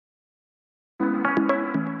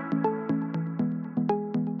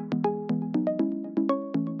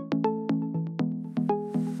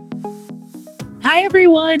Hi,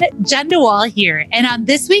 everyone. Jen DeWall here. And on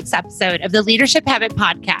this week's episode of the Leadership Habit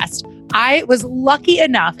Podcast, I was lucky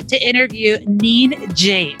enough to interview Neen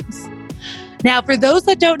James. Now, for those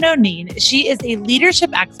that don't know Neen, she is a leadership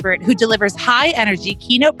expert who delivers high-energy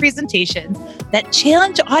keynote presentations that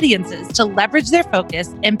challenge audiences to leverage their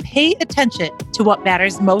focus and pay attention to what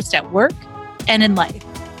matters most at work and in life.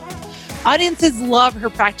 Audiences love her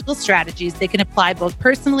practical strategies they can apply both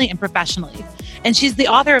personally and professionally. And she's the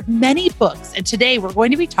author of many books, and today we're going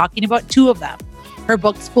to be talking about two of them, her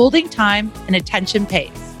books, Folding Time and Attention Pays.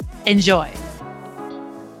 Enjoy.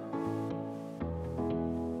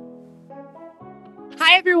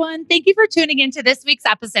 Hi, everyone. Thank you for tuning into this week's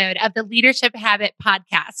episode of the Leadership Habit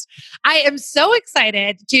Podcast. I am so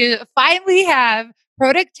excited to finally have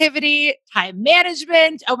productivity, time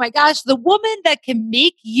management. Oh my gosh, the woman that can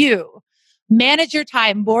make you manage your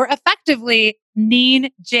time more effectively, Neen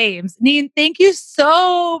James. Neen, thank you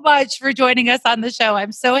so much for joining us on the show.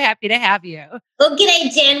 I'm so happy to have you. Well,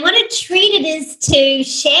 g'day, Jen. What a treat it is to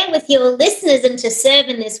share with your listeners and to serve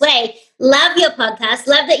in this way. Love your podcast.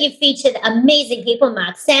 Love that you've featured amazing people,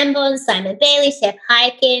 Mark Sanborn, Simon Bailey, Chef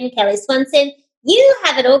Hyken, Kelly Swanson. You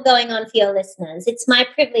have it all going on for your listeners. It's my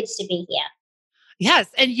privilege to be here. Yes.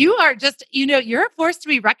 And you are just, you're a force to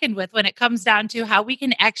be reckoned with when it comes down to how we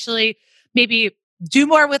can actually maybe do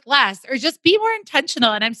more with less or just be more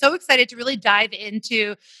intentional. And I'm so excited to really dive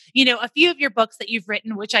into, a few of your books that you've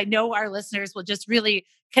written, which I know our listeners will just really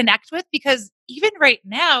connect with, because even right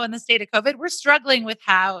now in the state of COVID, we're struggling with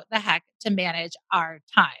how the heck to manage our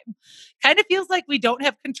time. Kind of feels like we don't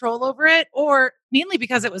have control over it, or mainly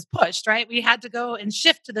because it was pushed, right? We had to go and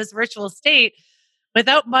shift to this virtual state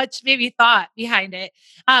without much maybe thought behind it.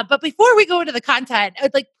 But before we go into the content,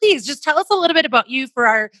 I'd please just tell us a little bit about you for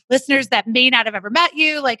our listeners that may not have ever met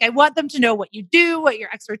you. I want them to know what you do, what your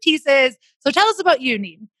expertise is. So tell us about you,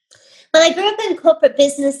 Neen. Well, I grew up in corporate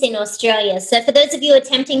business in Australia. So for those of you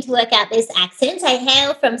attempting to work out this accent, I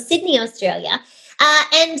hail from Sydney, Australia.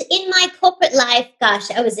 And in my corporate life,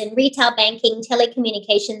 I was in retail banking,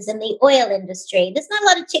 telecommunications, and the oil industry. There's not a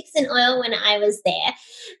lot of chicks in oil when I was there.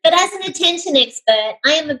 But as an attention expert,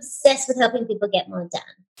 I am obsessed with helping people get more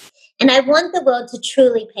done. And I want the world to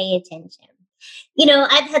truly pay attention.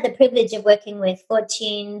 I've had the privilege of working with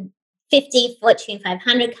Fortune 50, Fortune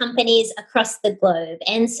 500 companies across the globe.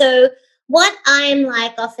 And so what I'm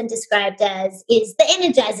often described as is the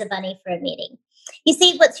Energizer Bunny for a meeting. You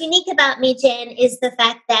see, what's unique about me, Jen, is the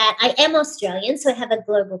fact that I am Australian, so I have a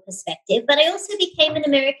global perspective, but I also became an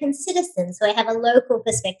American citizen, so I have a local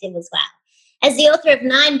perspective as well. As the author of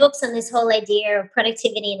 9 books on this whole idea of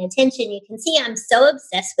productivity and attention, you can see I'm so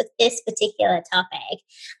obsessed with this particular topic.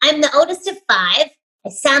 I'm the oldest of 5. I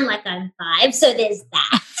sound like I'm 5, so there's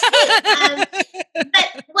that.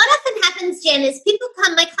 But what often happens, Jen, is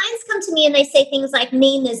my clients come to me and they say things like,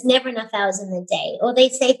 Neen, there's never enough hours in the day. Or they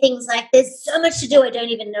say things like, there's so much to do, I don't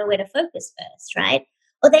even know where to focus first, right?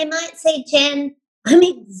 Or they might say, Jen, I'm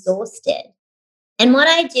exhausted. And what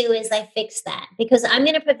I do is I fix that, because I'm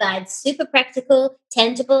going to provide super practical,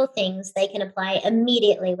 tangible things they can apply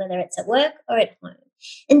immediately, whether it's at work or at home.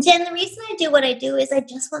 And Jen, the reason I do what I do is I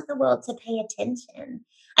just want the world to pay attention.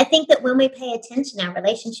 I think that when we pay attention, our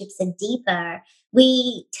relationships are deeper.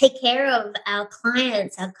 We take care of our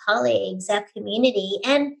clients, our colleagues, our community.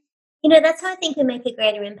 And, that's how I think we make a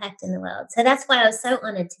greater impact in the world. So that's why I was so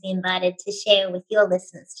honored to be invited to share with your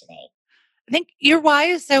listeners today. I think your why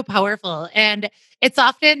is so powerful, and it's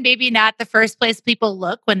often maybe not the first place people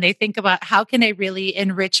look when they think about how can I really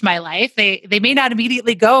enrich my life. They may not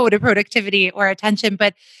immediately go to productivity or attention,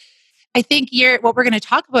 but I think what we're going to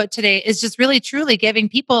talk about today is just really truly giving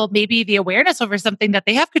people maybe the awareness over something that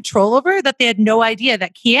they have control over, that they had no idea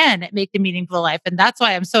that can make a meaningful life. And that's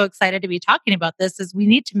why I'm so excited to be talking about this, is we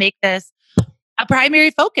need to make this a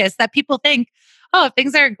primary focus, that people think, oh, if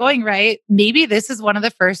things aren't going right, maybe this is one of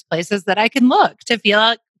the first places that I can look to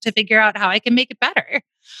figure out how I can make it better.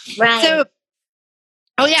 Right. So,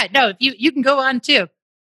 if you can go on too.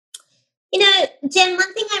 Jen,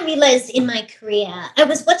 one thing I realized in my career, I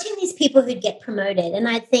was watching these people who'd get promoted, and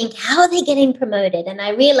I'd think, how are they getting promoted? And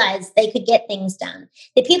I realized they could get things done.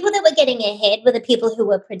 The people that were getting ahead were the people who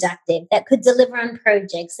were productive, that could deliver on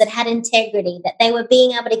projects, that had integrity, that they were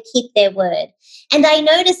being able to keep their word. And I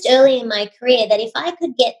noticed early in my career that if I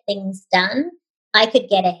could get things done, I could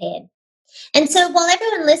get ahead. And so while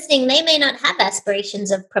everyone listening, they may not have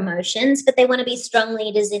aspirations of promotions, but they want to be strong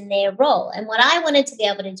leaders in their role. And what I wanted to be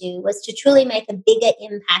able to do was to truly make a bigger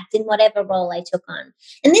impact in whatever role I took on.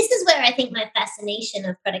 And this is where I think my fascination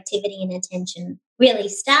of productivity and attention really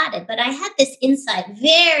started. But I had this insight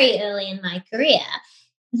very early in my career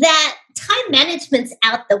that time management's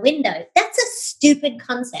out the window. That's a stupid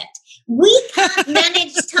concept. We can't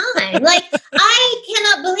manage time. Like, I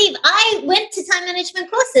cannot believe I went to time management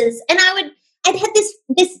courses, and I'd had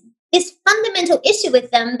this fundamental issue with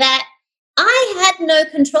them, that I had no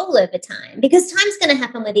control over time, because time's going to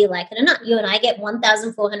happen whether you like it or not. You and I get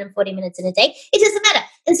 1,440 minutes in a day. It doesn't matter.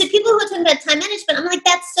 And so people who are talking about time management, I'm like,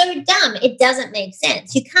 that's so dumb. It doesn't make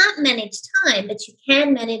sense. You can't manage time, but you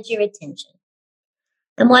can manage your attention.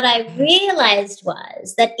 And what I realized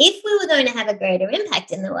was that if we were going to have a greater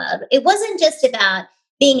impact in the world, it wasn't just about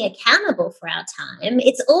being accountable for our time.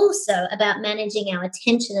 It's also about managing our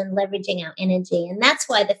attention and leveraging our energy. And that's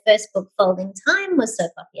why the first book, Folding Time, was so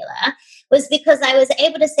popular, was because I was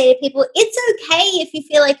able to say to people, it's okay if you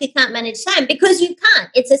feel like you can't manage time, because you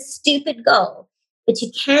can't. It's a stupid goal. But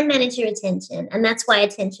you can manage your attention. And that's why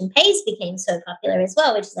Attention Pays became so popular as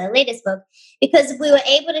well, which is our latest book, because we were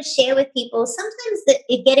able to share with people sometimes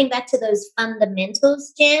that, getting back to those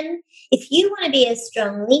fundamentals, Jen, if you want to be a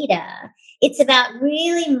strong leader, it's about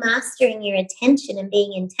really mastering your attention and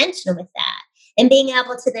being intentional with that, and being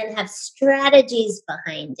able to then have strategies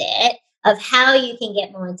behind it of how you can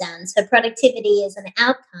get more done. So productivity is an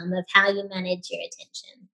outcome of how you manage your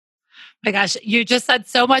attention. My gosh, you just said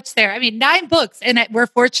so much there. I mean, 9 books, and we're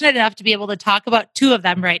fortunate enough to be able to talk about 2 of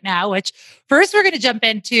them right now, which first we're going to jump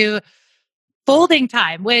into Folding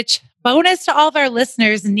Time, which, bonus to all of our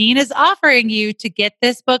listeners, Neen is offering you to get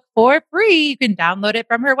this book for free. You can download it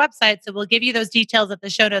from her website. So we'll give you those details at the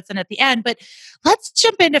show notes and at the end. But let's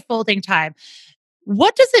jump into Folding Time.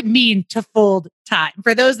 What does it mean to fold time?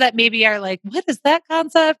 For those that maybe are like, what is that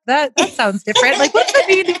concept? That sounds different. Like, what's it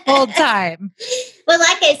mean to fold time? Well,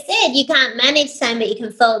 like I said, you can't manage time, but you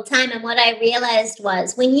can fold time. And what I realized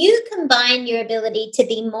was, when you combine your ability to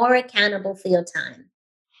be more accountable for your time,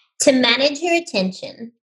 to manage your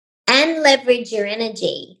attention, and leverage your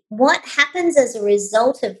energy, what happens as a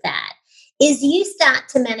result of that is you start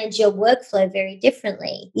to manage your workflow very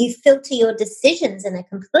differently. You filter your decisions in a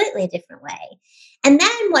completely different way. And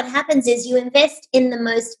then what happens is you invest in the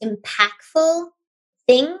most impactful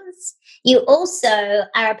things. You also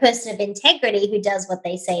are a person of integrity who does what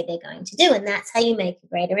they say they're going to do. And that's how you make a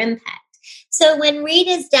greater impact. So when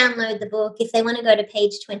readers download the book, if they want to go to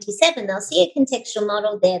page 27, they'll see a contextual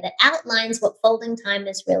model there that outlines what folding time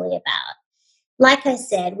is really about. Like I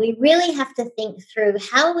said, we really have to think through,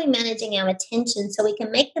 how are we managing our attention so we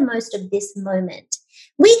can make the most of this moment?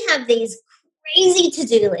 We have these crazy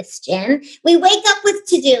to-do lists, Jen. We wake up with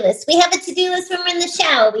to-do lists. We have a to-do list when we're in the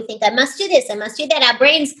shower. We think, I must do this, I must do that. Our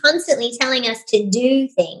brain's constantly telling us to do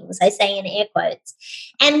things, I say in air quotes.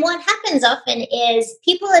 And what happens often is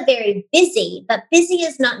people are very busy, but busy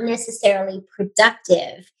is not necessarily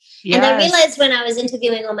productive. Yes. And I realized when I was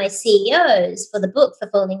interviewing all my CEOs for the book, for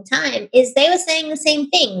Folding Time, is they were saying the same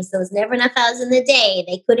things. There was never enough hours in the day.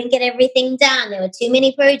 They couldn't get everything done. There were too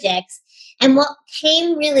many projects. And what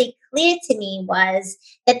came really clear to me was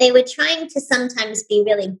that they were trying to sometimes be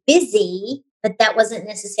really busy, but that wasn't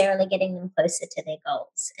necessarily getting them closer to their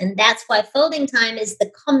goals. And that's why Folding Time is the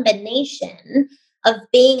combination of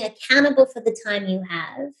being accountable for the time you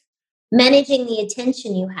have, managing the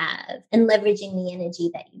attention you have, and leveraging the energy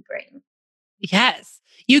that you bring. Yes.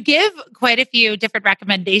 You give quite a few different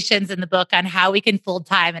recommendations in the book on how we can fold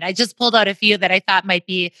time. And I just pulled out a few that I thought might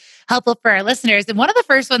be helpful for our listeners. And one of the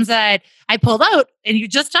first ones that I pulled out, and you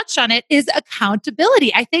just touched on it, is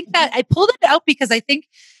accountability. I think that I pulled it out because I think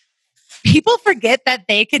people forget that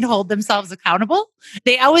they can hold themselves accountable.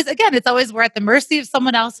 They always, again, it's always we're at the mercy of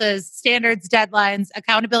someone else's standards, deadlines,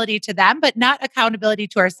 accountability to them, but not accountability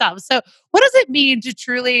to ourselves. So what does it mean to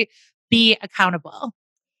truly be accountable?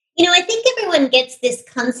 You know, I think everyone gets this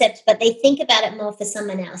concept, but they think about it more for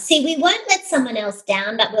someone else. See, we won't let someone else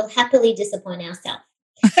down, but we'll happily disappoint ourselves.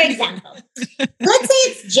 For example, let's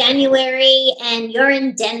say it's January and you're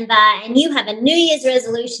in Denver and you have a New Year's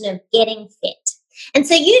resolution of getting fit. And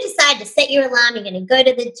so you decide to set your alarm, you're going to go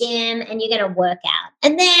to the gym and you're going to work out.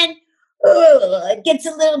 And then it gets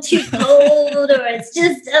a little too cold or it's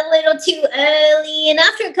just a little too early. And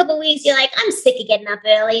after a couple of weeks, you're like, I'm sick of getting up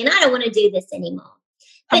early and I don't want to do this anymore.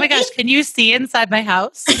 Oh my gosh, can you see inside my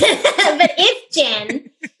house? But if, Jen,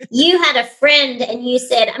 you had a friend and you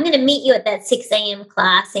said, I'm going to meet you at that 6 a.m.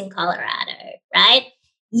 class in Colorado, right?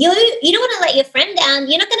 You don't want to let your friend down.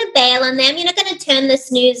 You're not going to bail on them. You're not going to turn the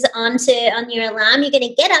snooze on your alarm. You're going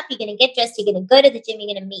to get up. You're going to get dressed. You're going to go to the gym.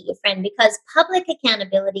 You're going to meet your friend, because public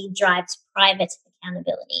accountability drives private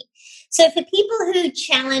accountability. So for people who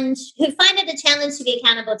find it a challenge to be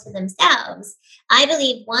accountable to themselves, I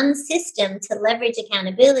believe one system to leverage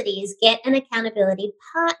accountability is get an accountability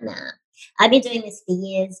partner. I've been doing this for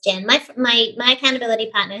years, Jen. My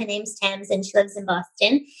accountability partner, her name's Tams, and she lives in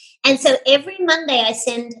Boston. And so every Monday, I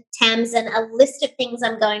send Tamsin a list of things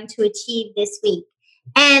I'm going to achieve this week.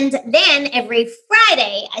 And then every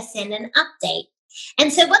Friday, I send an update.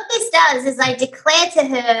 And so what this does is I declare to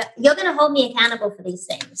her, you're going to hold me accountable for these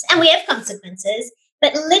things. And we have consequences.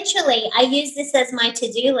 But literally, I use this as my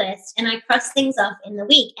to-do list and I cross things off in the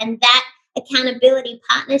week. And that accountability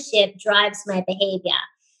partnership drives my behavior.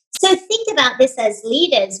 So think about this as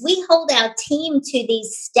leaders. We hold our team to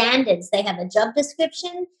these standards. They have a job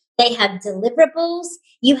description, they have deliverables,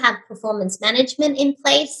 you have performance management in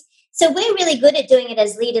place. So we're really good at doing it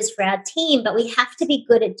as leaders for our team, but we have to be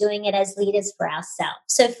good at doing it as leaders for ourselves.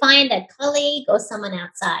 So find a colleague or someone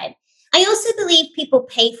outside. I also believe people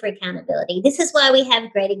pay for accountability. This is why we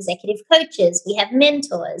have great executive coaches. We have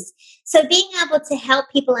mentors. So being able to help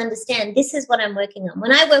people understand this is what I'm working on.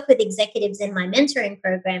 When I work with executives in my mentoring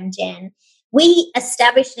program, Jen, we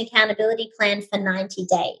establish an accountability plan for 90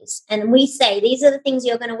 days. And we say, these are the things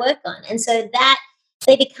you're going to work on. And so that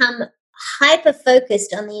they become hyper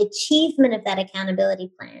focused on the achievement of that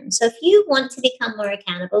accountability plan. So if you want to become more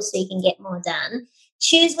accountable so you can get more done,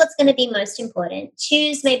 choose what's going to be most important.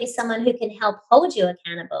 Choose maybe someone who can help hold you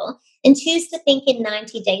accountable, and choose to think in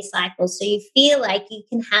 90-day cycles so you feel like you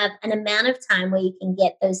can have an amount of time where you can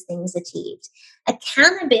get those things achieved.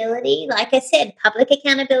 Accountability, like I said, public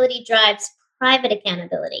accountability drives private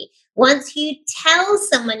accountability. Once you tell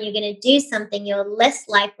someone you're going to do something, you're less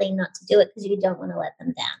likely not to do it because you don't want to let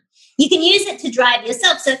them down. You can use it to drive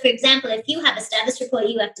yourself. So, for example, if you have a status report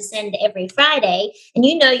you have to send every Friday and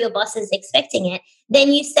you know your boss is expecting it, then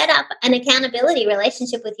you set up an accountability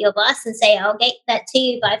relationship with your boss and say, I'll get that to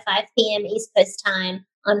you by 5 p.m. East Coast time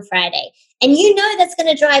on Friday. And you know that's going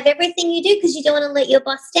to drive everything you do because you don't want to let your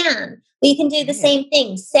boss down. Well, you can do the same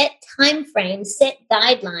thing. Set time frames, set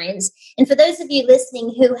guidelines. And for those of you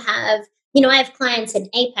listening who have, I have clients in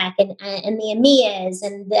APAC and the EMEAs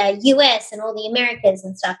and the US and all the Americas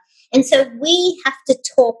and stuff. And so we have to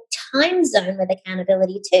talk time zone with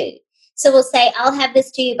accountability too. So we'll say, I'll have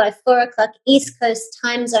this to you by 4 o'clock East Coast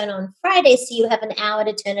time zone on Friday. So you have an hour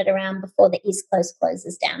to turn it around before the East Coast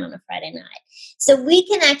closes down on a Friday night. So we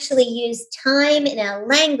can actually use time in our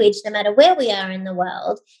language, no matter where we are in the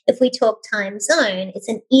world. If we talk time zone, it's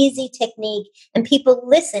an easy technique and people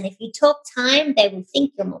listen. If you talk time, they will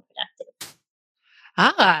think you're more productive.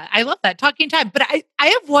 I love that, talking time. But I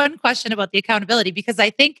have one question about the accountability, because I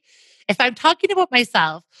think if I'm talking about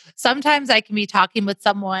myself, sometimes I can be talking with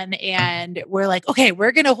someone and we're like, okay,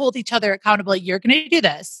 we're going to hold each other accountable. You're going to do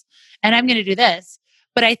this and I'm going to do this.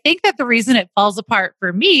 But I think that the reason it falls apart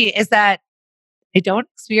for me is that I don't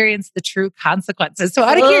experience the true consequences. So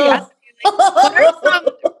out of curiosity, what are some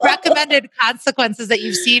recommended consequences that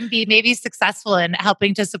you've seen be maybe successful in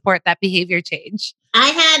helping to support that behavior change? I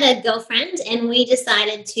had a girlfriend and we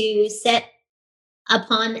decided to set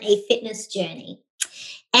upon a fitness journey.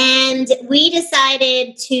 And we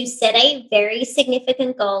decided to set a very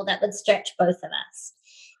significant goal that would stretch both of us.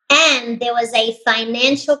 And there was a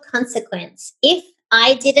financial consequence. If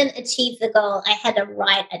I didn't achieve the goal, I had to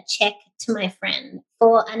write a check to my friend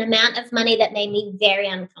for an amount of money that made me very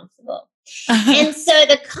uncomfortable. And so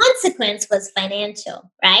the consequence was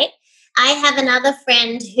financial, right? I have another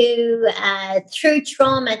friend who, through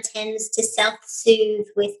trauma, tends to self-soothe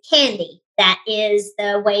with candy. That is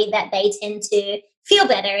the way that they tend to feel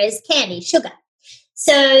better, is candy, sugar.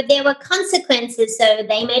 So there were consequences. So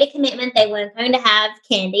they made a commitment they weren't going to have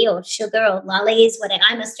candy or sugar or lollies, whatever.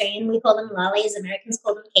 I'm Australian, we call them lollies. Americans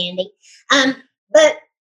call them candy. But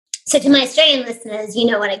so to my Australian listeners, you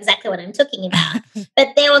know exactly what I'm talking about. But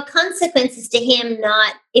there were consequences to him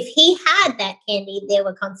not, if he had that candy, there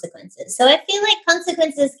were consequences. So I feel like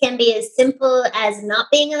consequences can be as simple as not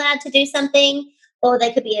being allowed to do something, or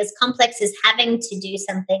they could be as complex as having to do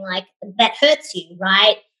something like that hurts you,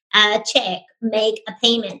 right? Check, make a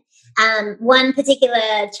payment. One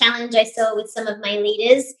particular challenge I saw with some of my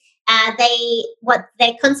leaders, what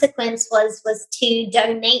their consequence was to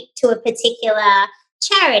donate to a particular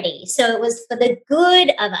charity. So it was for the good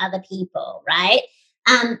of other people, right?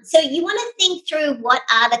 So you want to think through what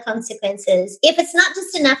are the consequences. If it's not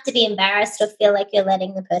just enough to be embarrassed or feel like you're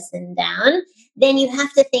letting the person down, then you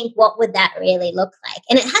have to think, what would that really look like?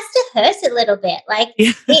 And it has to hurt a little bit. Like,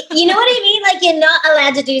 you know what I mean? Like, you're not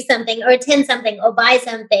allowed to do something or attend something or buy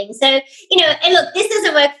something. So, and look, this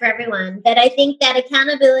doesn't work for everyone, but I think that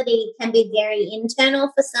accountability can be very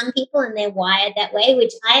internal for some people and they're wired that way,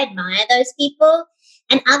 which I admire those people.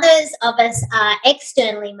 And others of us are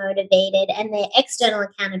externally motivated and their external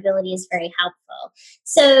accountability is very helpful.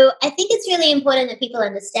 So I think it's really important that people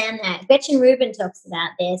understand that. Gretchen Rubin talks about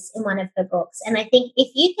this in one of her books. And I think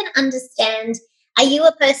if you can understand Are you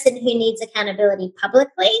a person who needs accountability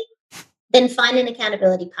publicly? Then find an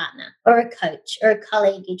accountability partner or a coach or a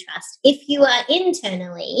colleague you trust. If you are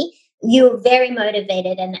internally, you're very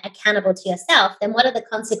motivated and accountable to yourself, then what are the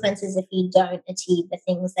consequences if you don't achieve the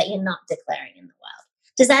things that you're not declaring in the world?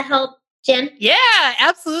 Does that help, Jen? Yeah,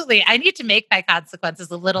 absolutely. I need to make my consequences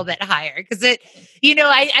a little bit higher because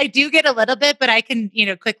I do get a little bit, but I can,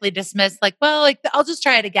 quickly dismiss like, well, like I'll just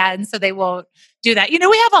try it again. So they won't do that. We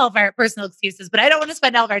have all of our personal excuses, but I don't want to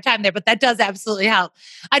spend all of our time there, but that does absolutely help.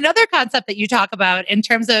 Another concept that you talk about in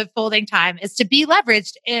terms of folding time is to be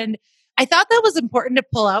leveraged. And I thought that was important to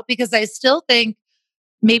pull out because I still think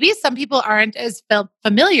maybe some people aren't as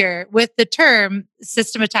familiar with the term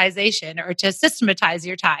systematization or to systematize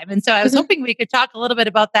your time. And so I was hoping we could talk a little bit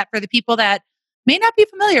about that for the people that may not be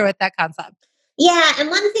familiar with that concept. Yeah, and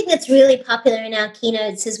one thing that's really popular in our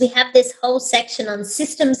keynotes is we have this whole section on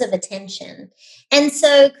systems of attention. And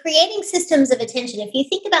so creating systems of attention, if you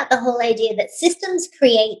think about the whole idea that systems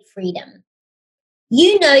create freedom,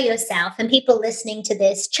 you know yourself and people listening to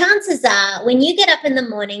this, chances are when you get up in the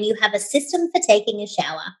morning, you have a system for taking a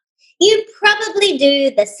shower. You probably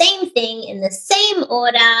do the same thing in the same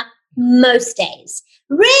order most days.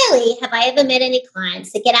 Rarely have I ever met any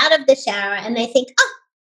clients that get out of the shower and they think, oh,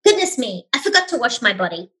 goodness me, I forgot to wash my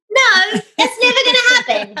body. No, that's never going to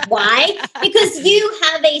happen. Why? Because you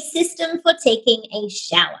have a system for taking a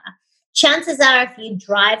shower. Chances are, if you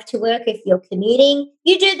drive to work, if you're commuting,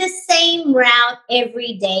 you do the same route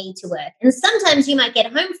every day to work. And sometimes you might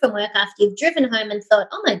get home from work after you've driven home and thought,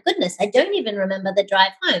 oh my goodness, I don't even remember the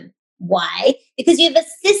drive home. Why? Because you have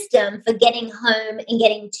a system for getting home and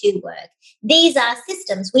getting to work. These are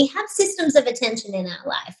systems. We have systems of attention in our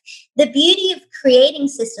life. The beauty of creating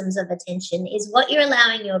systems of attention is what you're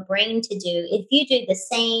allowing your brain to do if you do the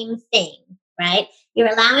same thing, right?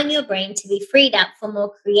 You're allowing your brain to be freed up for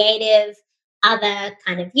more creative, other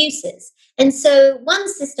kind of uses. And so one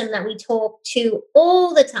system that we talk to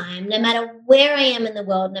all the time, no matter where I am in the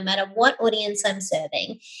world, no matter what audience I'm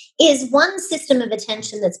serving, is one system of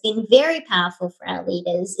attention that's been very powerful for our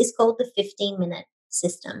leaders is called the 15-minute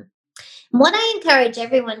system. What I encourage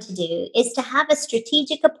everyone to do is to have a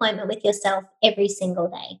strategic appointment with yourself every single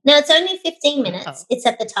day. Now, it's only 15 minutes. It's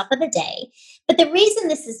at the top of the day. But the reason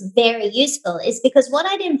this is very useful is because what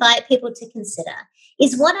I'd invite people to consider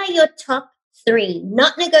is what are your top 3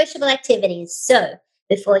 not negotiable activities. So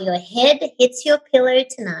before your head hits your pillow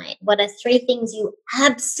tonight, what are 3 things you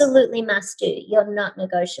absolutely must do? Your not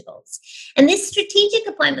negotiables. And this strategic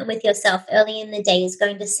appointment with yourself early in the day is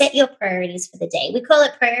going to set your priorities for the day. We call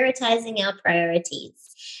it prioritizing our priorities.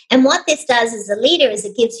 And what this does as a leader is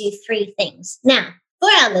it gives you 3 things. Now, for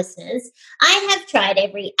our listeners, I have tried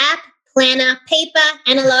every app, planner, paper,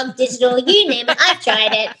 analog, digital, you name it, I've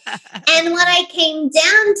tried it. And what I came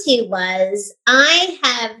down to was I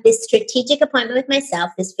have this strategic appointment with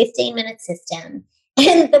myself, this 15-minute system.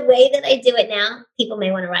 And the way that I do it now, people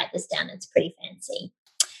may want to write this down. It's pretty fancy.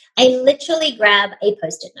 I literally grab a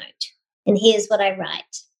Post-it note. And here's what I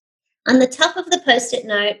write. On the top of the Post-it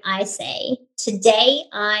note, I say, today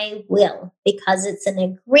I will, because it's an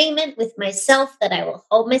agreement with myself that I will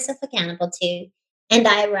hold myself accountable to. And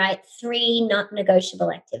I write 3 not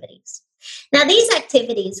negotiable activities. Now, these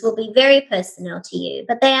activities will be very personal to you,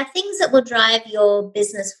 but they are things that will drive your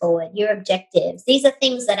business forward, your objectives. These are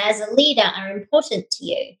things that as a leader are important to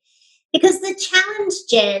you. Because the challenge,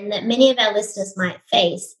 Jen, that many of our listeners might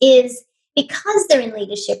face is because they're in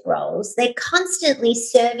leadership roles, they're constantly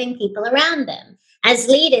serving people around them. As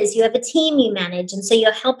leaders, you have a team you manage, and so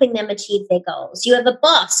you're helping them achieve their goals. You have a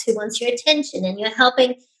boss who wants your attention, and you're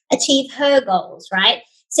helping achieve her goals, right?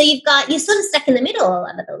 So you're sort of stuck in the middle, a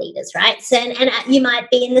lot of the leaders, right? So, and you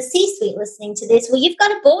might be in the C-suite listening to this. Well, you've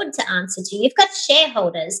got a board to answer to. You've got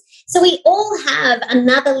shareholders. So we all have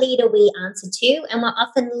another leader we answer to, and we're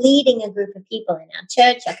often leading a group of people in our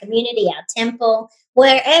church, our community, our temple,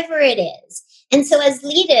 wherever it is. And so as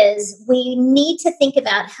leaders, we need to think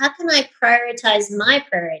about how can I prioritize my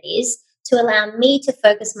priorities to allow me to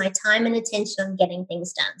focus my time and attention on getting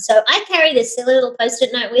things done. So I carry this silly little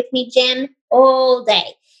Post-it note with me, Jen, all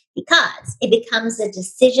day because it becomes a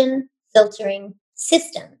decision filtering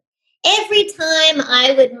system. Every time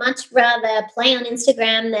I would much rather play on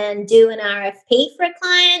Instagram than do an RFP for a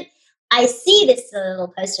client, I see this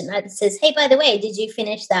little Post-it note that says, hey, by the way, did you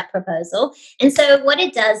finish that proposal? And so what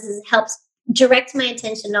it does is it helps direct my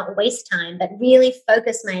attention, not waste time, but really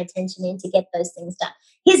focus my attention in to get those things done.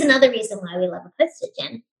 Here's another reason why we love a Post-it,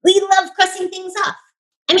 Jen. We love crossing things off.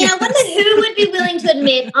 I mean, I wonder who would be willing to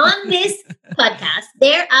admit on this podcast,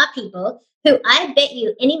 there are people who I bet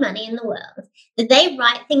you any money in the world that they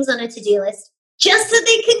write things on a to-do list just so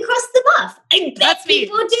they can cross them off. I bet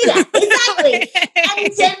people do that. Exactly.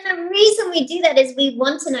 And then the reason we do that is we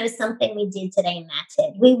want to know something we did today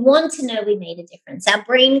mattered. We want to know we made a difference. Our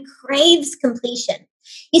brain craves completion.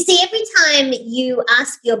 You see, every time you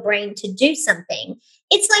ask your brain to do something,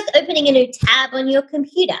 it's like opening a new tab on your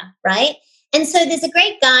computer, right? And so there's a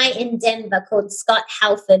great guy in Denver called Scott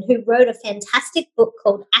Halford who wrote a fantastic book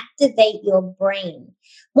called Activate Your Brain.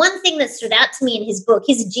 One thing that stood out to me in his book,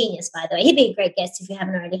 he's a genius, by the way. He'd be a great guest if you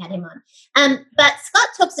haven't already had him on. But Scott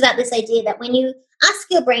talks about this idea that when you ask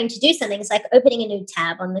your brain to do something, it's like opening a new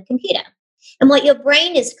tab on the computer. And what your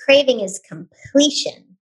brain is craving is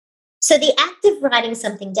completion. So the act of writing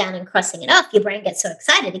something down and crossing it off, your brain gets so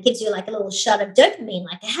excited. It gives you like a little shot of dopamine,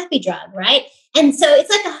 like a happy drug, right? And so it's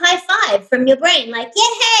like a high five from your brain, like,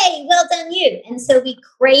 yeah, hey, well done you. And so we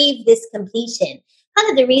crave this completion. Part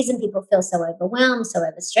of the reason people feel so overwhelmed, so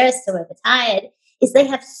overstressed, so overtired is they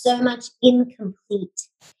have so much incomplete.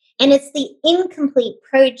 And it's the incomplete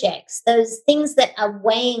projects, those things that are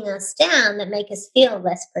weighing us down that make us feel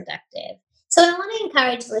less productive. So I want to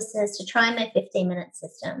encourage listeners to try my 15-minute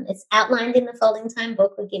system. It's outlined in the Folding Time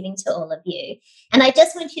book we're giving to all of you. And I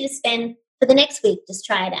just want you to spend, for the next week, just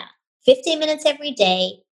try it out. 15 minutes every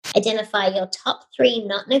day, identify your top 3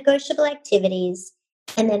 not negotiable activities,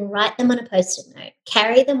 and then write them on a Post-it note.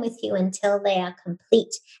 Carry them with you until they are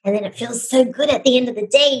complete. And then it feels so good at the end of the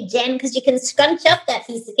day, Jen, because you can scrunch up that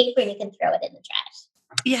piece of paper and you can throw it in the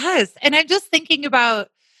trash. Yes. And I'm just thinking about,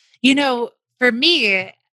 for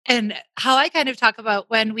me, and how I kind of talk about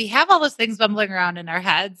when we have all those things bumbling around in our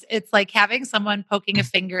heads, it's like having someone poking a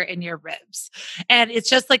finger in your ribs. And it's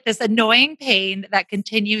just like this annoying pain that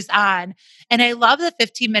continues on. And I love the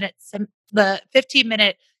 15 minutes, the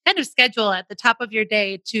 15-minute kind of schedule at the top of your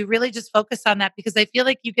day to really just focus on that, because I feel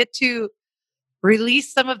like you get to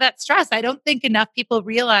release some of that stress. I don't think enough people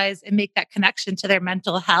realize and make that connection to their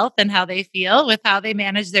mental health and how they feel with how they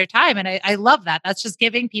manage their time. And I love that. That's just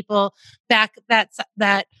giving people back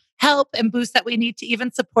that help and boost that we need to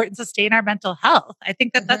even support and sustain our mental health. I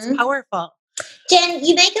think that that's powerful. Jen,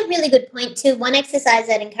 you make a really good point too. One exercise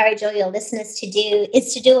I'd encourage all your listeners to do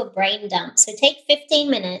is to do a brain dump. So take 15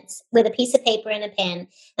 minutes with a piece of paper and a pen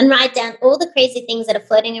and write down all the crazy things that are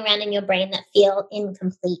floating around in your brain that feel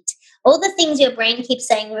incomplete. All the things your brain keeps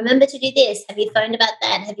saying, remember to do this. Have you phoned about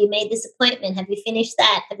that? Have you made this appointment? Have you finished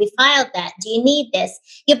that? Have you filed that? Do you need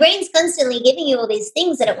this? Your brain's constantly giving you all these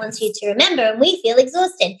things that it wants you to remember, and we feel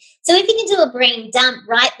exhausted. So if you can do a brain dump,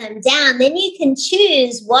 write them down, then you can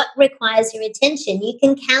choose what requires your attention. You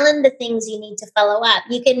can calendar things you need to follow up.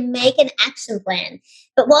 You can make an action plan.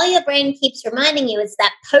 But while your brain keeps reminding you, it's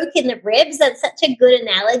that poke in the ribs. That's such a good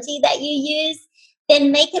analogy that you use.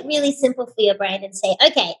 Then make it really simple for your brain and say,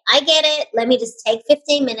 okay, I get it. Let me just take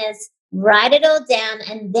 15 minutes, write it all down,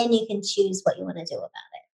 and then you can choose what you want to do about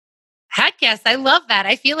it. Heck yes. I love that.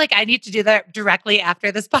 I feel like I need to do that directly after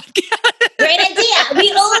this podcast. Great idea.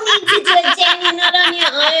 We all need to do it, Jen. You're not on your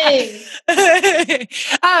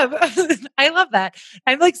own. I love that.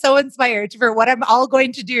 I'm like so inspired for what I'm all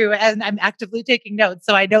going to do, and I'm actively taking notes.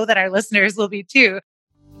 So I know that our listeners will be too.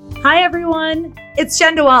 Hi, everyone. It's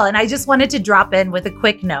Jen DeWall, and I just wanted to drop in with a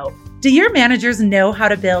quick note. Do your managers know how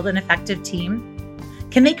to build an effective team?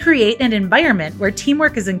 Can they create an environment where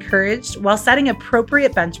teamwork is encouraged while setting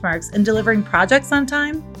appropriate benchmarks and delivering projects on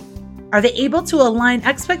time? Are they able to align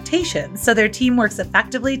expectations so their team works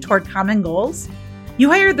effectively toward common goals? You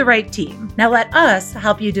hired the right team. Now let us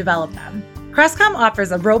help you develop them. Crestcom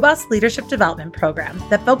offers a robust leadership development program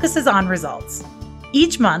that focuses on results.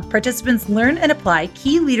 Each month, participants learn and apply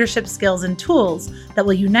key leadership skills and tools that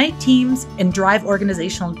will unite teams and drive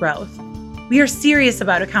organizational growth. We are serious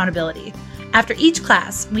about accountability. After each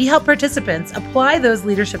class, we help participants apply those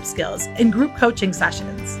leadership skills in group coaching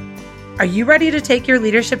sessions. Are you ready to take your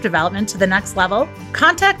leadership development to the next level?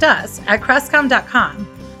 Contact us at crestcom.com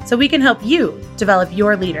so we can help you develop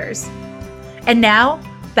your leaders. And now,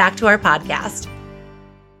 back to our podcast.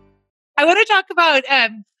 I want to talk about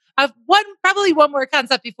probably one more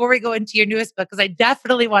concept before we go into your newest book, because I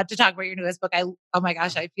definitely want to talk about your newest book. Oh my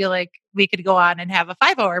gosh, I feel like we could go on and have a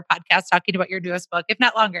 5-hour podcast talking about your newest book, if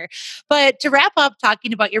not longer. But to wrap up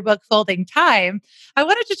talking about your book, Folding Time, I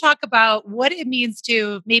wanted to talk about what it means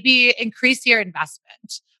to maybe increase your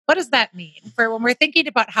investment. What does that mean for when we're thinking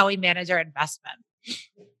about how we manage our investment?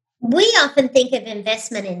 We often think of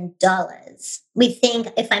investment in dollars. We think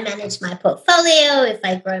if I manage my portfolio, if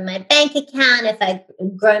I grow my bank account, if I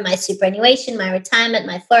grow my superannuation, my retirement,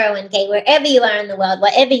 my 401k, wherever you are in the world,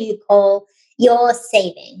 whatever you call your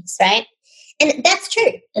savings, right? And that's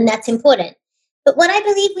true, and that's important. But what I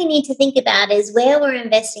believe we need to think about is where we're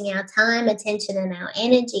investing our time, attention, and our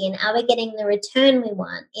energy, and are we getting the return we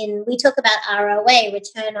want? We talk about ROA,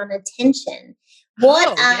 return on attention. What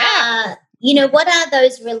Oh, yeah. are what are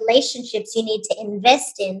those relationships you need to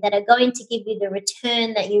invest in that are going to give you the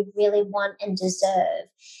return that you really want and deserve?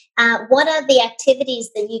 What are the activities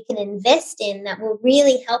that you can invest in that will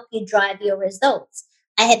really help you drive your results?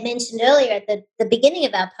 I had mentioned earlier at the beginning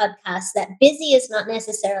of our podcast that busy is not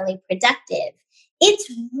necessarily productive.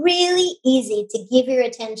 It's really easy to give your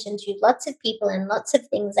attention to lots of people and lots of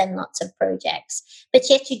things and lots of projects, but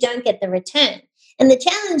yet you don't get the return. And the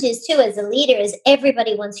challenge is too, as a leader, is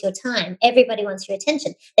everybody wants your time. Everybody wants your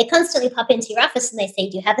attention. They constantly pop into your office and they say,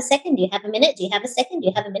 do you have a second? Do you have a minute? Do you have a second? Do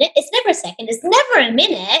you have a minute? It's never a second. It's never a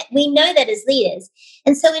minute. We know that as leaders.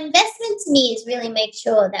 And so investment to me is really make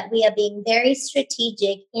sure that we are being very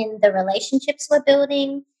strategic in the relationships we're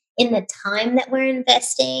building, in the time that we're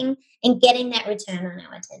investing, and getting that return on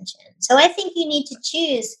our attention. So I think you need to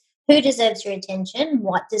choose who deserves your attention,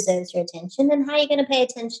 what deserves your attention, and how you're going to pay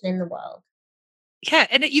attention in the world. Yeah.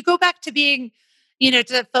 And you go back to being,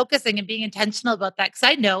 to focusing and being intentional about that. Cause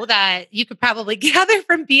I know that you could probably gather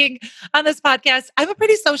from being on this podcast. I'm a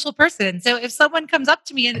pretty social person. So if someone comes up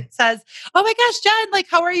to me and says, oh my gosh, Jen, like,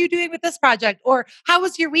 how are you doing with this project? Or how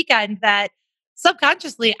was your weekend? That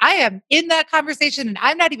subconsciously I am in that conversation and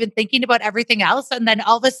I'm not even thinking about everything else. And then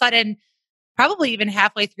all of a sudden, probably even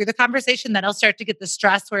halfway through the conversation, then I'll start to get the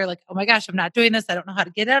stress where like, oh my gosh, I'm not doing this. I don't know how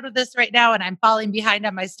to get out of this right now. And I'm falling behind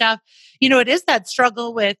on my stuff. It is that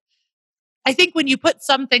struggle with, I think when you put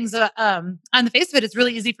some things on the face of it, it's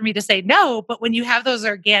really easy for me to say no. But when you have those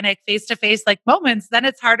organic face to face like moments, then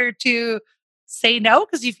it's harder to say no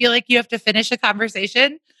because you feel like you have to finish a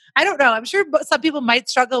conversation. I don't know. I'm sure some people might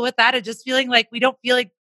struggle with that and just feeling like we don't feel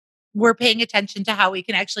like we're paying attention to how we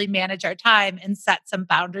can actually manage our time and set some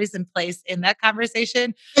boundaries in place in that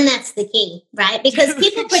conversation. And that's the key, right? Because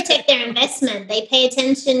people protect their investment. They pay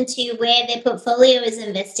attention to where their portfolio is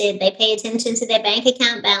invested. They pay attention to their bank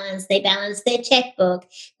account balance. They balance their checkbook.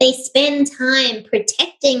 They spend time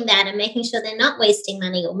protecting that and making sure they're not wasting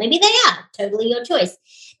money, or maybe they are, totally your choice.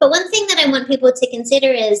 But one thing that I want people to consider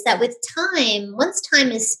is that with time, once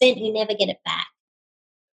time is spent, you never get it back.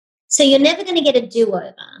 So you're never going to get a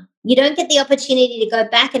do-over. You don't get the opportunity to go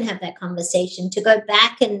back and have that conversation, to go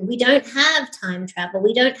back, and we don't have time travel.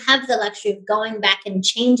 We don't have the luxury of going back and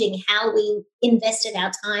changing how we invested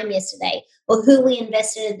our time yesterday or who we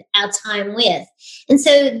invested our time with. And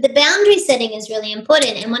so the boundary setting is really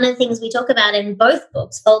important. And one of the things we talk about in both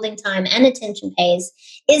books, Folding Time and Attention Pays,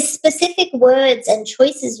 is specific words and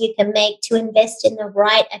choices you can make to invest in the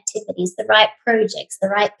right activities, the right projects, the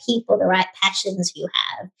right people, the right passions you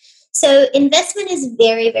have. So investment is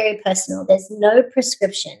very, very personal. There's no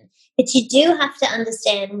prescription, but you do have to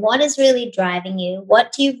understand what is really driving you.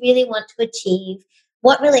 What do you really want to achieve?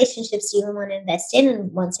 What relationships do you want to invest in?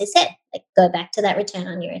 And once I said, like, go back to that return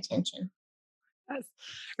on your attention. Yes.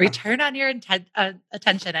 Return on your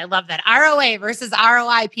attention. I love that. ROA versus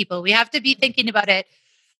ROI, people. We have to be thinking about it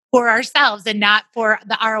for ourselves and not for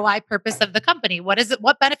the ROI purpose of the company. What is it?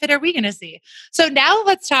 What benefit are we going to see? So now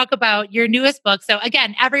let's talk about your newest book. So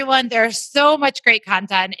again, everyone, there's so much great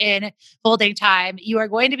content in Folding Time. You are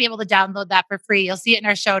going to be able to download that for free. You'll see it in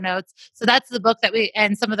our show notes. So that's the book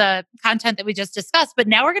and some of the content that we just discussed. But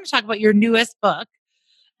now we're going to talk about your newest book,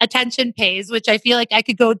 Attention Pays, which I feel like I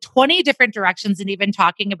could go 20 different directions and even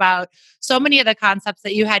talking about so many of the concepts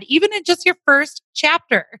that you had, even in just your first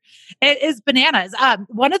chapter. It is bananas.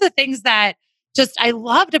 One of the things that just I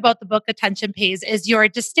loved about the book Attention Pays is your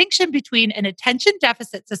distinction between an attention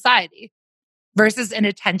deficit society versus an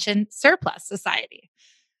attention surplus society.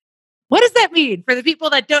 What does that mean for the people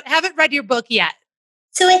that haven't read your book yet?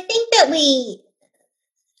 So I think that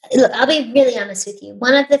look, I'll be really honest with you.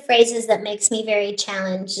 One of the phrases that makes me very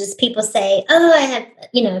challenged is people say, oh, I have,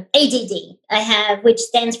 ADD, which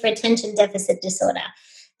stands for attention deficit disorder.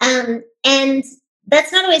 And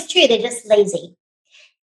that's not always true. They're just lazy.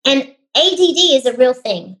 And ADD is a real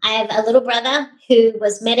thing. I have a little brother who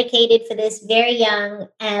was medicated for this very young,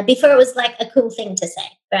 before it was like a cool thing to say,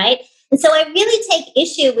 right? And so I really take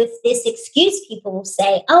issue with this excuse people will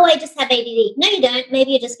say, oh, I just have ADD. No, you don't.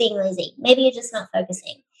 Maybe you're just being lazy. Maybe you're just not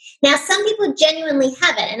focusing. Now, some people genuinely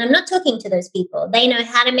have it, and I'm not talking to those people. They know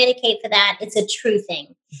how to medicate for that. It's a true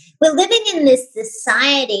thing. We're living in this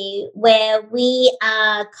society where we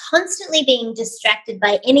are constantly being distracted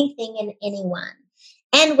by anything and anyone,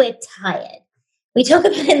 and we're tired. We talk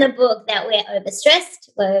about in the book that we're overstressed,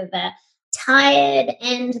 we're tired,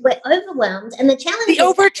 and we're overwhelmed. And the challenge The is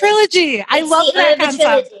over trilogy. I love the that over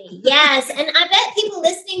concept. trilogy. Yes. And I bet people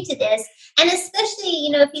listening to this, and especially,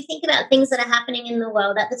 if you think about things that are happening in the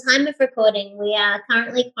world, at the time of recording, we are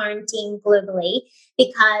currently quarantined globally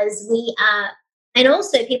because we are, and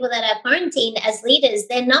also people that are quarantined as leaders,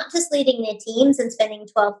 they're not just leading their teams and spending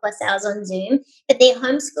 12 plus hours on Zoom, but they're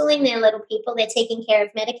homeschooling their little people. They're taking care of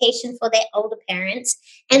medication for their older parents.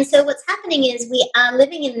 And so what's happening is we are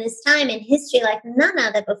living in this time in history like none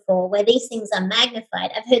other before where these things are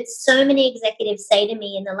magnified. I've heard so many executives say to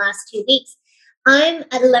me in the last 2 weeks, I'm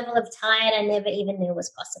at a level of tired I never even knew was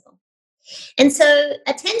possible. And so,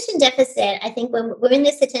 attention deficit, I think when we're in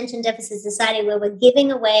this attention deficit society where we're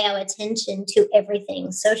giving away our attention to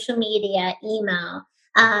everything, social media, email,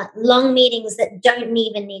 long meetings that don't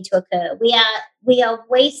even need to occur. We are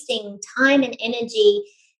wasting time and energy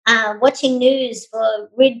watching news for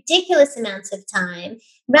ridiculous amounts of time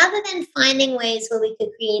rather than finding ways where we could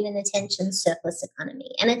create an attention surplus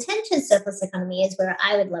economy. An attention surplus economy is where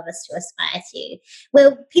I would love us to aspire to,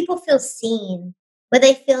 where people feel seen, where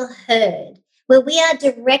they feel heard, where we are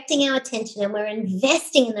directing our attention and we're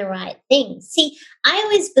investing in the right things. See, I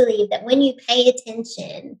always believe that when you pay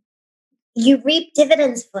attention, you reap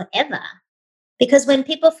dividends forever. Because when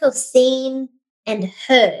people feel seen and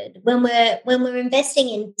heard, when we're investing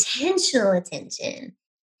intentional attention,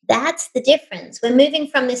 that's the difference. We're moving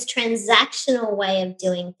from this transactional way of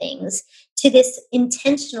doing things to this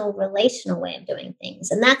intentional relational way of doing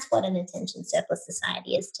things. And that's what an attention surplus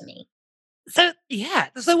society is to me. So, yeah.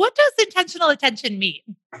 So, what does intentional attention mean?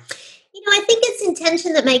 I think it's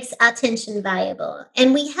intention that makes attention valuable.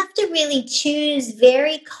 And we have to really choose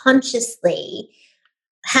very consciously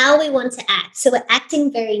how we want to act. So we're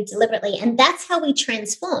acting very deliberately, and that's how we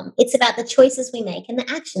transform. It's about the choices we make and the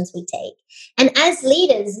actions we take. And as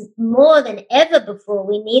leaders, more than ever before,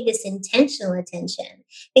 we need this intentional attention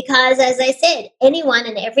because, as I said, anyone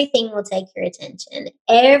and everything will take your attention.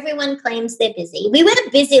 Everyone claims they're busy. We wear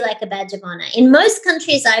busy like a badge of honor. In most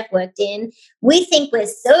countries I've worked in, we think we're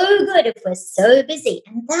so good if we're so busy.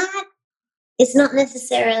 And that is not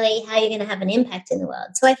necessarily how you're going to have an impact in the world.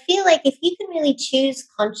 So I feel like if you can really choose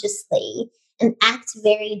consciously and act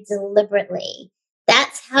very deliberately,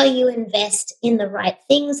 that's how you invest in the right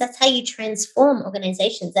things. That's how you transform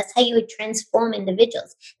organizations. That's how you would transform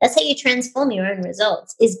individuals. That's how you transform your own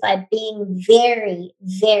results is by being very,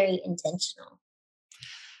 very intentional.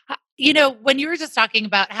 When you were just talking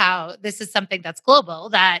about how this is something that's global,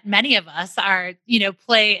 that many of us are,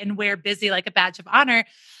 play and wear busy like a badge of honor.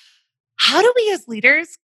 How do we as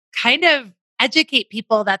leaders kind of educate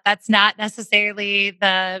people that that's not necessarily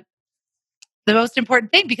the most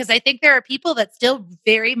important thing? Because I think there are people that still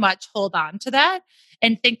very much hold on to that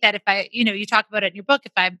and think that if you talk about it in your book,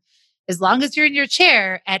 as long as you're in your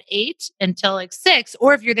chair at 8 until like 6,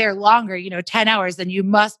 or if you're there longer, 10 hours, then you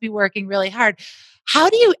must be working really hard.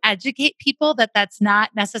 How do you educate people that that's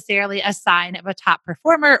not necessarily a sign of a top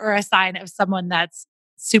performer or a sign of someone that's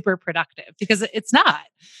super productive? Because it's not.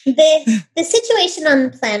 The situation on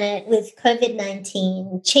the planet with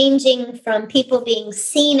COVID-19 changing from people being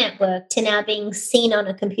seen at work to now being seen on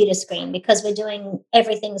a computer screen because we're doing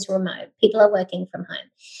everything's remote. People are working from home.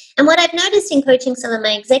 And what I've noticed in coaching some of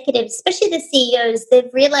my executives, especially the CEOs,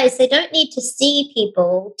 they've realized they don't need to see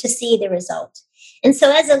people to see the result. And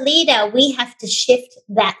so as a leader, we have to shift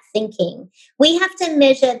that thinking. We have to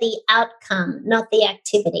measure the outcome, not the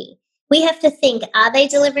activity. We have to think, are they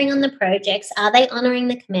delivering on the projects? Are they honoring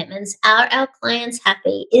the commitments? Are our clients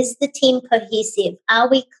happy? Is the team cohesive? Are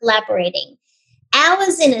we collaborating?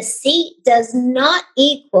 Hours in a seat does not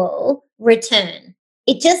equal return.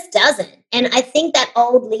 It just doesn't. And I think that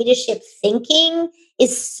old leadership thinking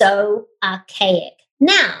is so archaic.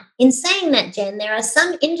 Now, in saying that, Jen, there are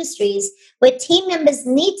some industries where team members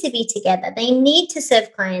need to be together. They need to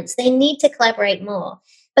serve clients. They need to collaborate more.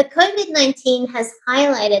 But COVID-19 has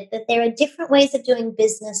highlighted that there are different ways of doing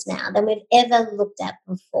business now than we've ever looked at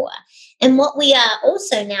before. And what we are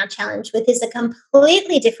also now challenged with is a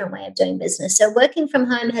completely different way of doing business. So working from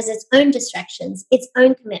home has its own distractions, its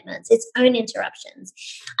own commitments, its own interruptions.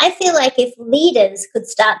 I feel like if leaders could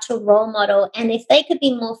start to role model and if they could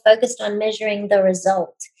be more focused on measuring the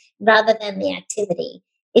result rather than the activity.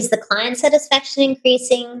 Is the client satisfaction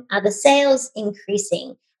increasing? Are the sales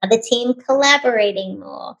increasing? Are the team collaborating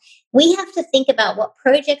more? We have to think about what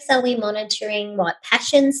projects are we monitoring, what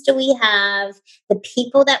passions do we have, the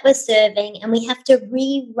people that we're serving, and we have to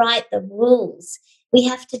rewrite the rules. We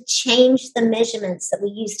have to change the measurements that we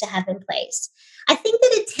used to have in place. I think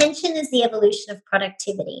that attention is the evolution of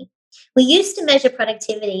productivity. We used to measure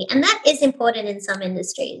productivity, and that is important in some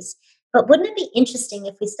industries. But wouldn't it be interesting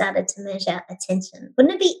if we started to measure attention?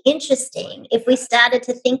 Wouldn't it be interesting if we started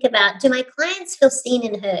to think about, do my clients feel seen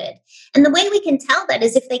and heard? And the way we can tell that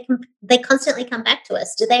is if they constantly come back to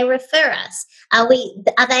us. Do they refer us? Are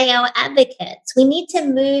they our advocates? We need to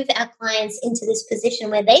move our clients into this position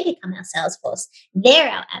where they become our sales force. They're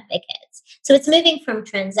our advocates. So it's moving from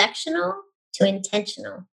transactional to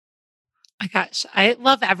intentional. My gosh, I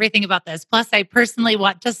love everything about this. Plus, I personally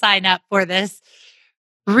want to sign up for this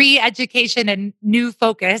re-education and new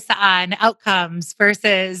focus on outcomes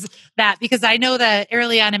versus that, because I know that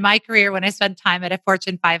early on in my career, when I spent time at a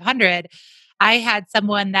Fortune 500, I had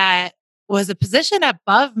someone that was a position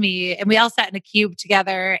above me and we all sat in a cube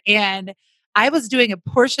together, and I was doing a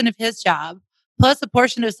portion of his job plus a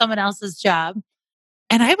portion of someone else's job.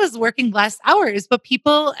 And I was working less hours, but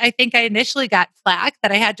people, I think I initially got flack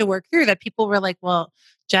that I had to work through, that people were like, well,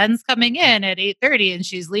 Jen's coming in at 8:30 and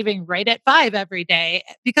she's leaving right at 5 every day.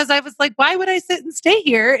 Because I was like, why would I sit and stay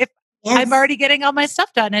here if I'm Yes. already getting all my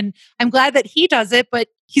stuff done? And I'm glad that he does it, but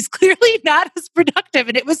he's clearly not as productive.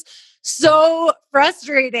 And it was so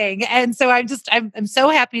frustrating. And so I'm so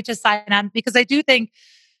happy to sign on, because I do think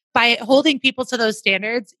by holding people to those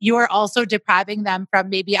standards, you are also depriving them from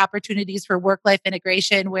maybe opportunities for work life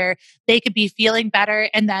integration where they could be feeling better.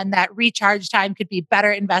 And then that recharge time could be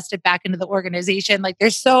better invested back into the organization. Like,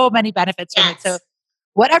 there's so many benefits from it. So Yes.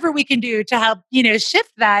 whatever we can do to help,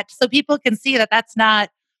 shift that so people can see that that's not,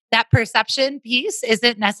 that perception piece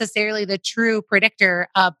isn't necessarily the true predictor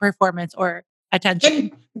of performance or And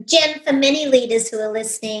attention. Jen, for many leaders who are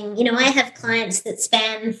listening, I have clients that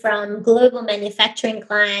span from global manufacturing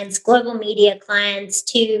clients, global media clients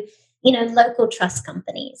to, local trust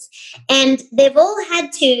companies. And they've all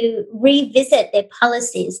had to revisit their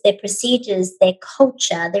policies, their procedures, their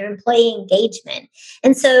culture, their employee engagement.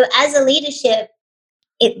 And so as a leadership,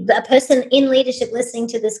 a person in leadership listening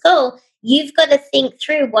to this call, you've got to think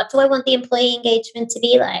through, what do I want the employee engagement to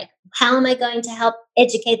be like? How am I going to help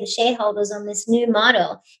educate the shareholders on this new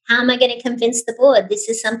model? How am I going to convince the board this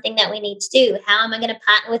is something that we need to do? How am I going to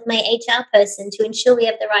partner with my HR person to ensure we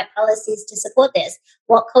have the right policies to support this?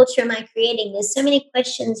 What culture am I creating? There's so many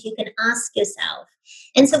questions you can ask yourself.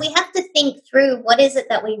 And so we have to think through, what is it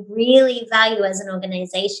that we really value as an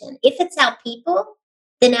organization? If it's our people,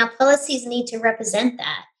 then our policies need to represent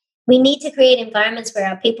that. We need to create environments where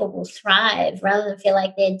our people will thrive rather than feel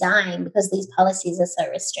like they're dying because these policies are so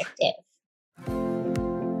restrictive.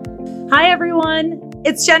 Hi, everyone.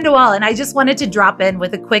 It's Jen Dewall, and I just wanted to drop in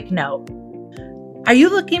with a quick note. Are you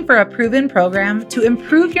looking for a proven program to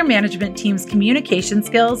improve your management team's communication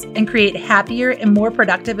skills and create happier and more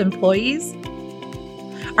productive employees?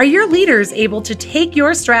 Are your leaders able to take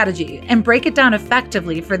your strategy and break it down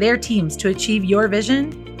effectively for their teams to achieve your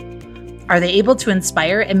vision? Are they able to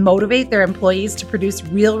inspire and motivate their employees to produce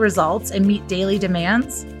real results and meet daily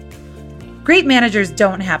demands? Great managers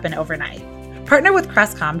don't happen overnight. Partner with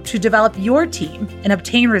Crestcom to develop your team and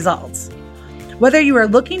obtain results. Whether you are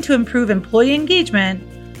looking to improve employee engagement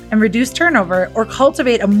and reduce turnover or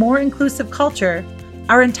cultivate a more inclusive culture,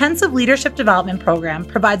 our intensive leadership development program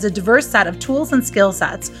provides a diverse set of tools and skill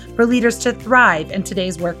sets for leaders to thrive in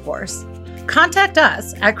today's workforce. Contact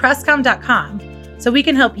us at crestcom.com so we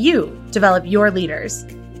can help you develop your leaders.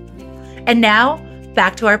 And now,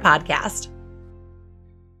 back to our podcast.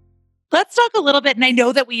 Let's talk a little bit, and I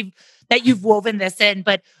know that you've woven this in,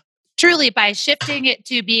 but truly by shifting it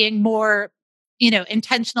to being more,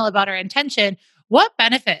 intentional about our intention, what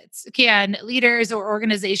benefits can leaders or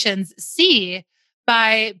organizations see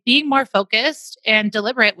by being more focused and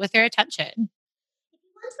deliberate with their attention?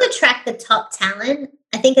 To attract the top talent,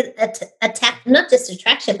 I think not just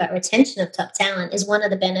attraction, but retention of top talent is one of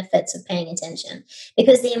the benefits of paying attention,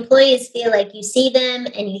 because the employees feel like you see them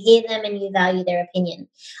and you hear them and you value their opinion.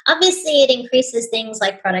 Obviously, it increases things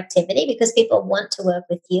like productivity because people want to work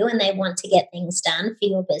with you and they want to get things done for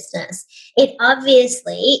your business. It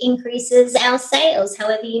obviously increases our sales,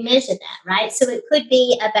 however you measure that, right? So it could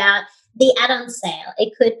be about the add-on sale.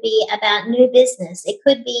 It could be about new business. It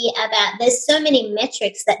could be about, there's so many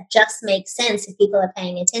metrics that just make sense if people are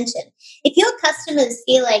paying attention. If your customers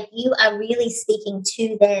feel like you are really speaking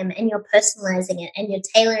to them and you're personalizing it and you're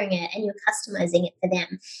tailoring it and you're customizing it for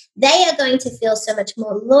them, they are going to feel so much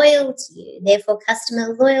more loyal to you. Therefore,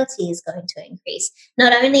 customer loyalty is going to increase.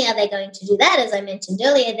 Not only are they going to do that, as I mentioned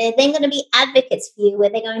earlier, they're then going to be advocates for you, where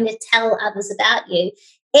they're going to tell others about you.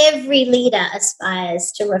 Every leader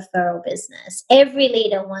aspires to referral business. Every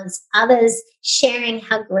leader wants others sharing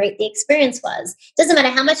how great the experience was. Doesn't matter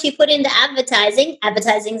how much you put into advertising,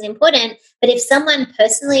 advertising is important. But if someone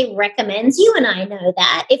personally recommends, you and I know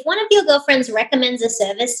that, if one of your girlfriends recommends a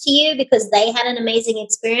service to you because they had an amazing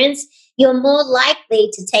experience, you're more likely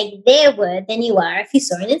to take their word than you are if you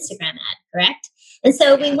saw an Instagram ad, correct? And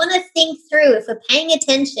so we want to think through, if we're paying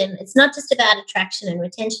attention, it's not just about attraction and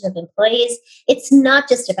retention of employees. It's not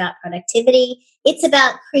just about productivity. It's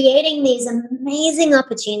about creating these amazing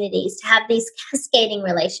opportunities to have these cascading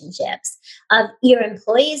relationships of your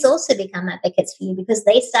employees also become advocates for you because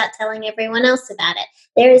they start telling everyone else about it.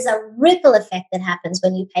 There is a ripple effect that happens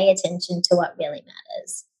when you pay attention to what really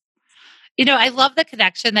matters. I love the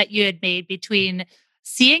connection that you had made between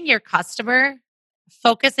seeing your customer,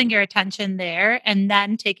 focusing your attention there, and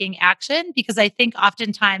then taking action. Because I think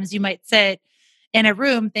oftentimes you might sit in a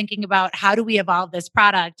room thinking about how do we evolve this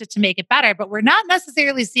product to make it better, but we're not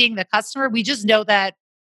necessarily seeing the customer. We just know that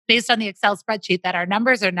based on the Excel spreadsheet that our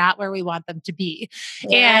numbers are not where we want them to be.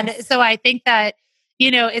 And Yes. so I think that,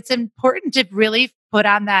 it's important to really put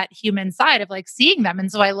on that human side of like seeing them.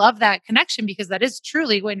 And so I love that connection because that is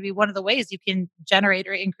truly going to be one of the ways you can generate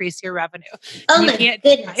or increase your revenue. Oh And you my can't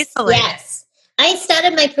goodness. isolate it. Yes. I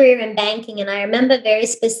started my career in banking, and I remember very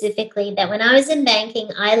specifically that when I was in banking,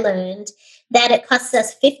 I learned that it costs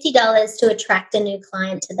us $50 to attract a new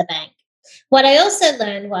client to the bank. What I also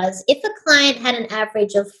learned was if a client had an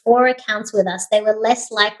average of 4 accounts with us, they were less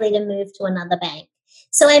likely to move to another bank.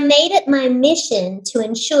 So I made it my mission to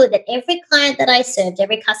ensure that every client that I served,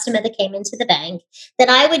 every customer that came into the bank, that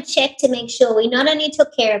I would check to make sure we not only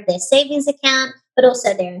took care of their savings account, but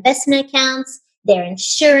also their investment accounts, their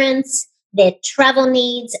insurance, their travel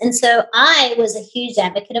needs. And so I was a huge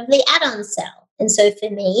advocate of the add-on sell. And so for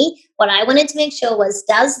me, what I wanted to make sure was,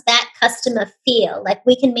 does that customer feel like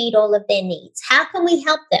we can meet all of their needs? How can we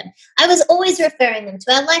help them? I was always referring them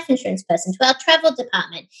to our life insurance person, to our travel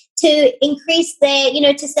department, to increase their,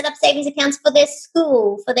 to set up savings accounts for their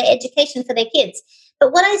school, for their education, for their kids.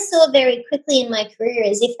 But what I saw very quickly in my career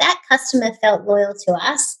is if that customer felt loyal to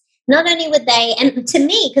us, not only would they, and to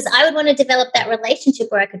me, because I would want to develop that relationship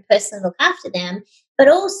where I could personally look after them, but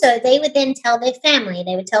also they would then tell their family,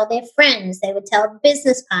 they would tell their friends, they would tell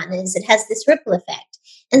business partners. It has this ripple effect.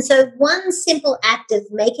 And so one simple act of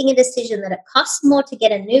making a decision that it costs more to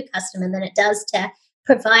get a new customer than it does to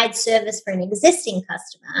provide service for an existing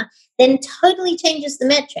customer, then totally changes the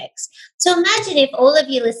metrics. So imagine if all of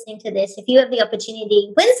you listening to this, if you have the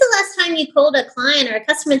opportunity, when's the last time you called a client or a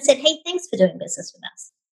customer and said, hey, thanks for doing business with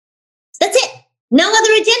us? That's it. No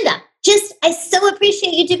other agenda. Just, I so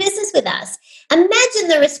appreciate you do business with us. Imagine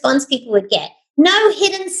the response people would get. No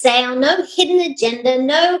hidden sale, no hidden agenda,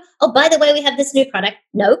 no, oh, by the way, we have this new product.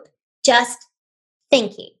 Nope. Just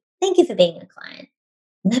thank you. Thank you for being a client.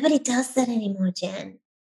 Nobody does that anymore, Jen.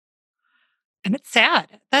 And it's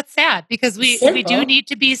sad. That's sad because we do Simple. need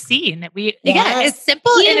to be seen. Yes. It's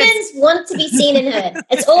simple and Humans want to be seen and heard.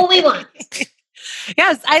 It's all we want.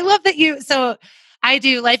 Yes, I love that so I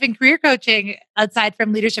do life and career coaching aside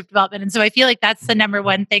from leadership development. And so I feel like that's the number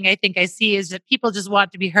one thing I think I see is that people just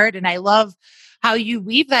want to be heard. And I love how you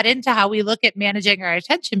weave that into how we look at managing our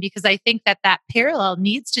attention, because I think that parallel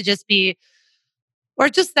needs to just be, or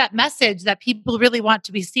just that message that people really want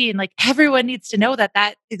to be seen. Like everyone needs to know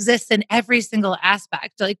that exists in every single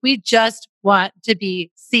aspect. Like we just want to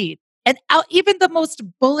be seen. And even the most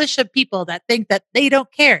bullish of people that think that they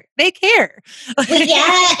don't care, they care. Well,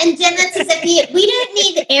 yeah, and Jen, that's exactly it. We don't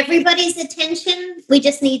need everybody's attention. We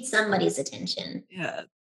just need somebody's attention. Yeah.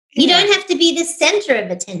 You don't have to be the center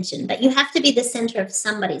of attention, but you have to be the center of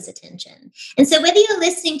somebody's attention. And so whether you're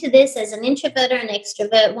listening to this as an introvert or an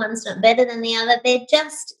extrovert, one's not better than the other. They're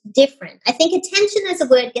just different. I think attention as a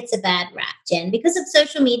word gets a bad rap, Jen, because of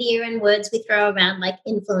social media and words we throw around like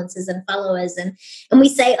influencers and followers. And we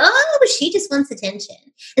say, oh, she just wants attention.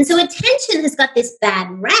 And so attention has got this bad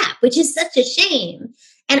rap, which is such a shame.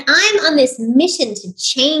 And I'm on this mission to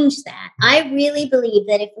change that. I really believe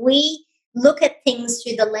that if we look at things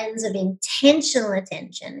through the lens of intentional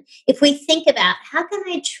attention, if we think about how can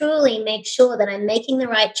I truly make sure that I'm making the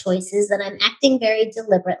right choices, that I'm acting very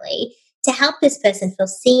deliberately to help this person feel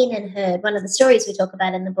seen and heard. One of the stories we talk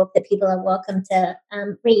about in the book that people are welcome to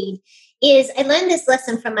read is I learned this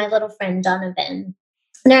lesson from my little friend Donovan.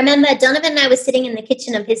 And I remember Donovan and I were sitting in the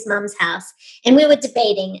kitchen of his mum's house and we were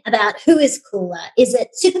debating about who is cooler. Is it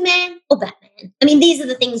Superman or Batman? I mean, these are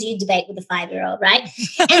the things you debate with a 5-year-old, right?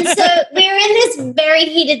 And so we were in this very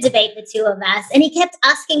heated debate, the two of us, and he kept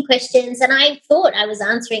asking questions and I thought I was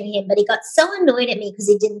answering him, but he got so annoyed at me because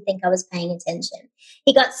he didn't think I was paying attention.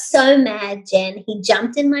 He got so mad, Jen, he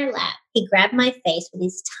jumped in my lap. He grabbed my face with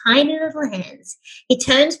his tiny little hands. He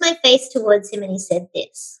turned my face towards him and he said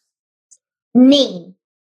this, Neen,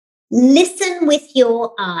 listen with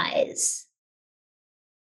your eyes.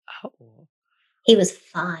 Oh, He was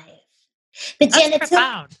 5. But Jen,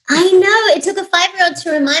 I know, it took a 5-year-old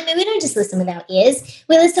to remind me, we don't just listen with our ears.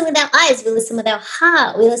 We listen with our eyes. We listen with our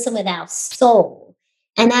heart. We listen with our soul.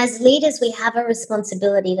 And as leaders, we have a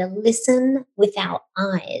responsibility to listen with our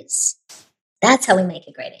eyes. That's how we make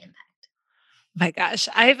a great impact. My gosh,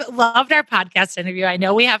 I've loved our podcast interview. I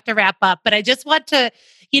know we have to wrap up, but I just want to,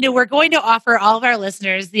 we're going to offer all of our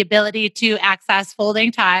listeners the ability to access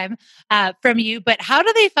Folding Time from you. But how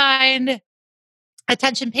do they find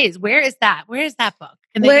Attention Pays? Where is that? Where is that book?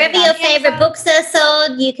 Wherever your favorite books are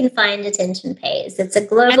sold, you can find Attention Pays. It's a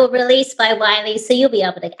global release by Wiley, so you'll be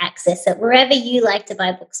able to access it wherever you like to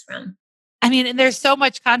buy books from. I mean, and there's so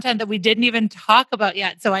much content that we didn't even talk about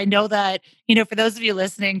yet. So I know that, for those of you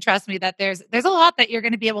listening, trust me that there's a lot that you're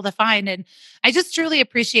going to be able to find. And I just truly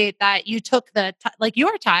appreciate that you took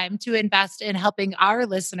your time to invest in helping our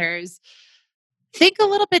listeners think a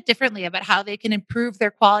little bit differently about how they can improve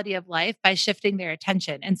their quality of life by shifting their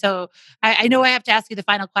attention. And so I know I have to ask you the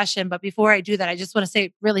final question, but before I do that, I just want to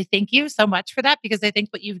say really thank you so much for that, because I think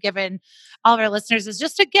what you've given all of our listeners is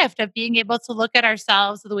just a gift of being able to look at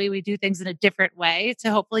ourselves, the way we do things in a different way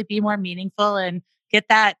to hopefully be more meaningful and get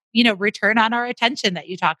that, return on our attention that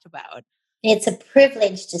you talked about. It's a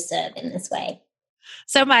privilege to serve in this way.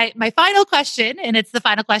 So my final question, and it's the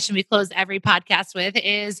final question we close every podcast with,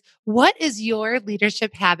 is what is your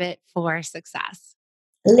leadership habit for success?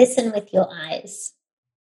 Listen with your eyes.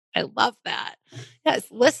 I love that. Yes,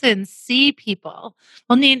 listen, see people.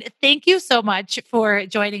 Well, Neen, thank you so much for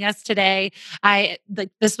joining us today.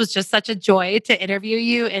 This was just such a joy to interview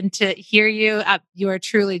you and to hear you. You are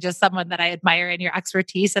truly just someone that I admire in your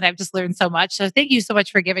expertise, and I've just learned so much. So thank you so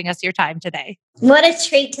much for giving us your time today. What a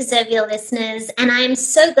treat to serve your listeners. And I'm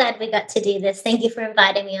so glad we got to do this. Thank you for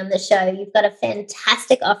inviting me on the show. You've got a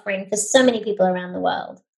fantastic offering for so many people around the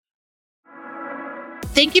world.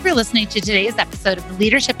 Thank you for listening to today's episode of the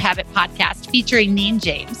Leadership Habit Podcast featuring Neen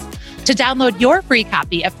James. To download your free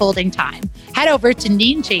copy of Folding Time, head over to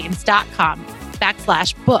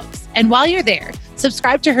neenjames.com/books. And while you're there,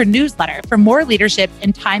 subscribe to her newsletter for more leadership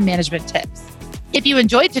and time management tips. If you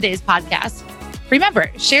enjoyed today's podcast,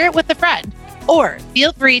 remember, share it with a friend, or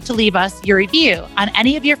feel free to leave us your review on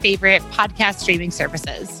any of your favorite podcast streaming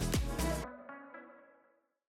services.